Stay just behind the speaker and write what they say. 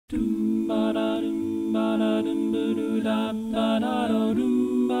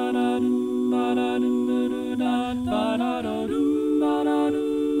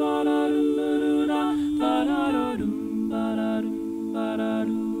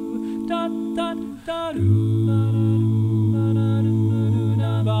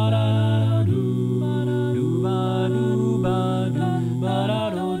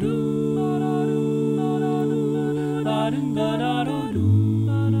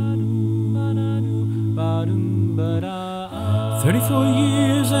"34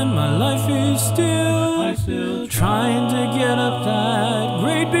 years and my life is still trying to get up that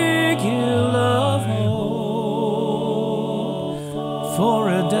great big hill of hope for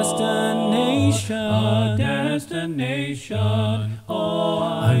a destination.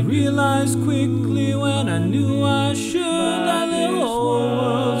 I realized quickly when I knew I should that the whole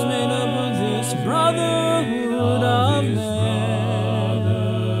world's made up of this brotherhood of men.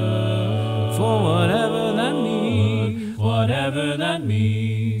 For whatever that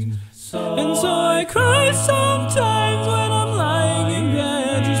means. And so I cry sometimes when I'm lying in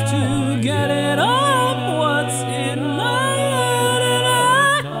bed just to get it up what's in my head. And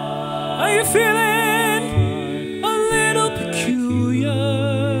are you feeling a little peculiar?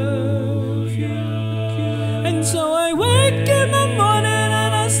 And so I wake in the morning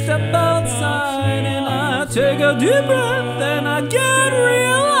and I step outside and I take a deep breath and I get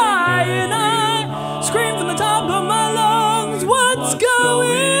real high and I scream from the top of my lungs, "What's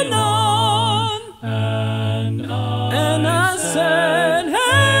going on?" And I said,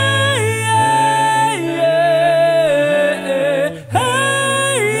 "Hey, hey, hey,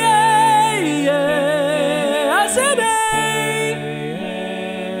 hey, hey." I said, "Hey,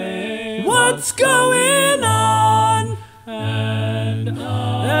 what's going on?"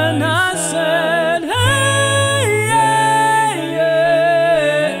 And I said, "Hey."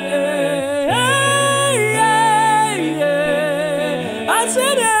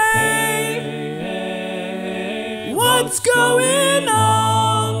 What's going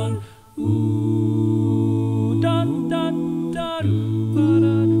on? Ooh, da da da da da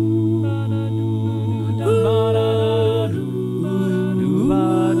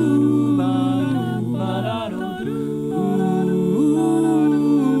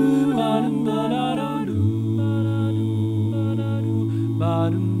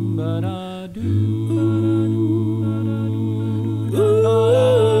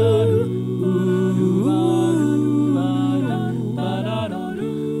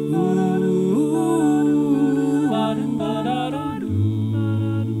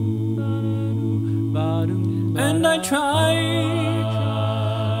And I try,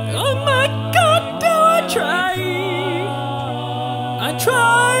 oh my God, do I try? I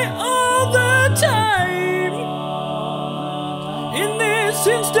try all the time in this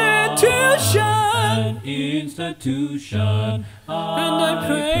institution, and I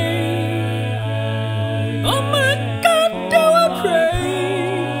pray, oh my God, do I pray?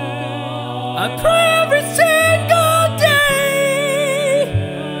 I pray every single day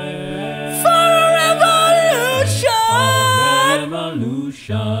for a revolution.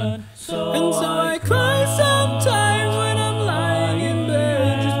 And so I cry sometimes when I'm lying in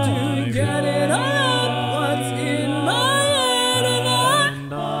bed just to get it out what's in my head. And I'm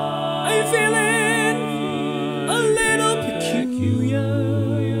feeling a little peculiar.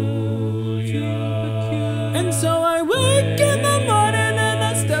 And so I wake in the morning and I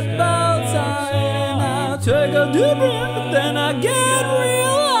step outside and I take a deep breath and I get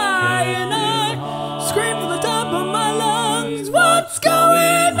real high and I scream from the top of my lungs, "What's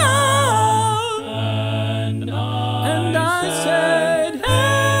going on?" And I said,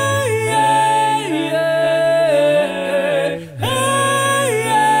 "Hey, hey, hey, hey,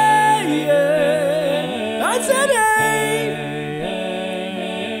 hey, hey." I said, "Hey,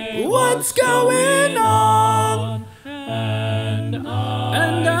 what's going on?"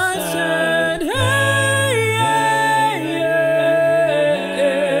 And I said, "Hey, hey,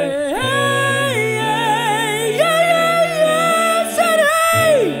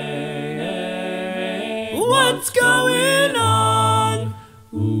 hey, what's going on?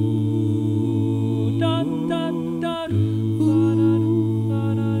 Ooh, da da da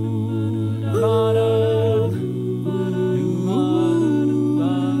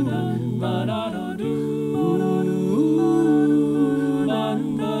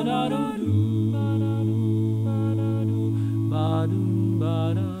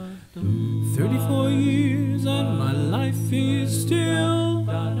 "34 years and my life is still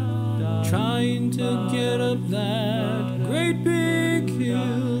trying to get up that great big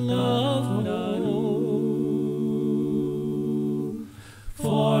hill of hope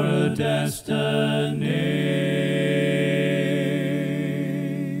for destination.